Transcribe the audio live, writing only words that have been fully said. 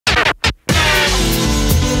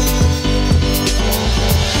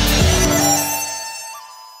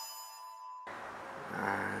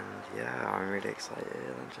excited.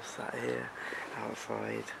 I'm just sat here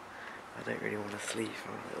outside. I don't really want to sleep.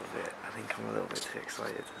 I think I'm a little bit too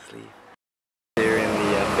excited to sleep. Here in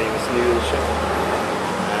the famous noodle shop,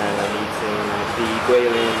 and I'm eating the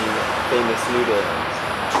Guilin famous noodles.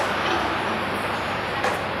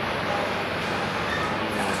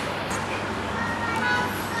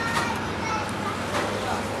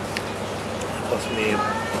 It cost me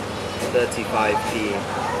 35p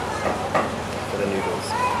for the noodles,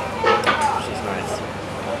 which is nice.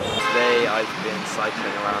 Today I've been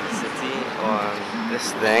cycling around the city on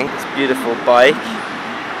this thing, this beautiful bike.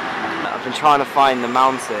 I've been trying to find the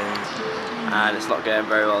mountains and it's not going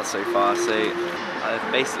very well so far, so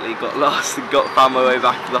I've basically got lost and found my way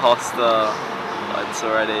back to the hostel once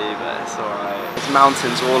already, but it's alright. There's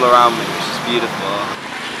mountains all around me, which is beautiful.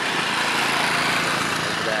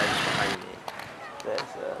 Over there just behind me,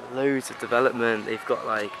 there's loads of development. They've got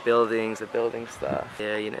like buildings, they're building stuff.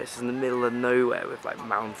 Yeah, you know, it's in the middle of nowhere with like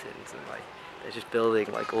mountains, and like they're just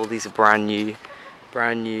building like all these brand new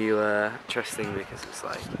interesting, because it's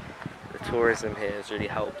like the tourism here has really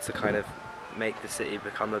helped to kind of make the city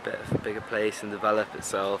become a bit of a bigger place and develop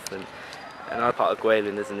itself. And our part of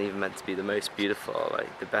Guilin isn't even meant to be the most beautiful.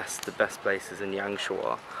 Like the best place is in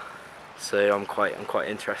Yangshuo. So I'm quite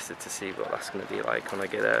interested to see what that's going to be like when I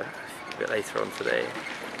get there a bit later on today.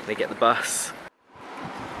 When I get the bus.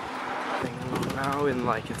 I'm now in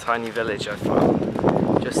like a tiny village I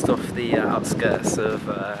found just off the outskirts of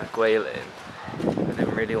Guilin. I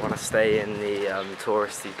didn't really want to stay in the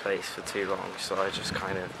touristy place for too long, so I just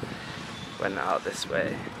kind of went out this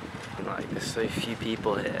way. And like there's so few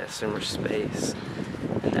people here, so much space,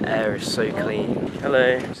 and the air is so clean.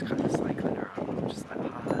 Hello. I'm just kind of cycling around. I'm just like,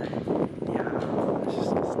 hi. Yeah,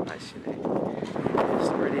 it's nice, you know. It's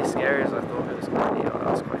not really as scary as I thought it was going to be.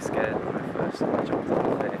 I was quite scared when I first jumped on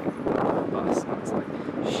the thing, the bus, and I was like,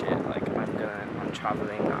 shit, like I'm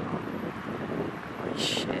travelling now. Like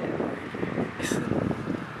shit.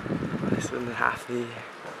 Nice and happy.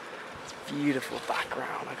 It's beautiful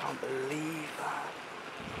background. I can't believe that.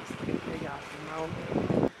 It's like a big ass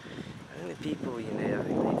mountain. I think the people, you know, I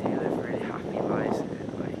think they do live really happy lives here.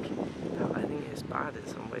 Like, I think it's bad in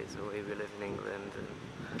some ways the way we live in England and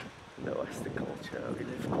the Western culture. We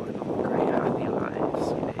live quite a lot of great happy lives,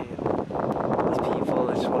 you know. These people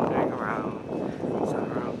are just wandering around, sat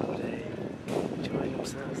around all day, enjoying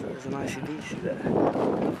themselves. There's an ICBC there.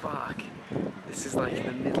 What the fuck? This is like in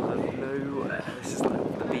the middle of nowhere. This is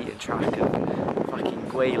like the beaten track of fucking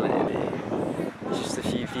Guilin. There's just a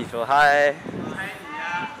few people. Hi.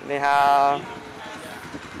 Ni hao.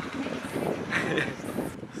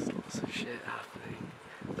 Lots of shit happening.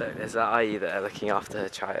 Look, there's that ayi there looking after her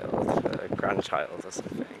child, her grandchild or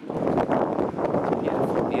something.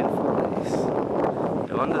 Beautiful, beautiful place.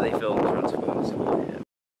 No wonder they filmed Transformers here.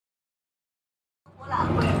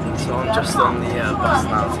 So I'm just on the bus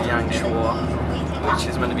now to Yangshuo, which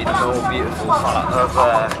is meant to be the more beautiful part of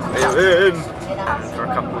Guilin. And for a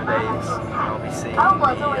couple of days I'll be seeing the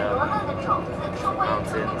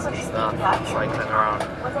mountains and stuff, cycling around.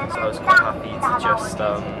 So I was quite happy to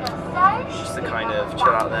just to kind of chill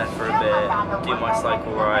out there for a bit, do my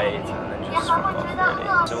cycle ride, and then just rock off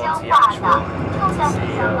really. So on to Yangshuo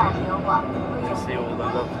to see all the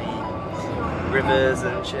lovely rivers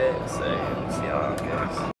and shit, so we'll see how that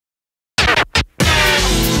goes.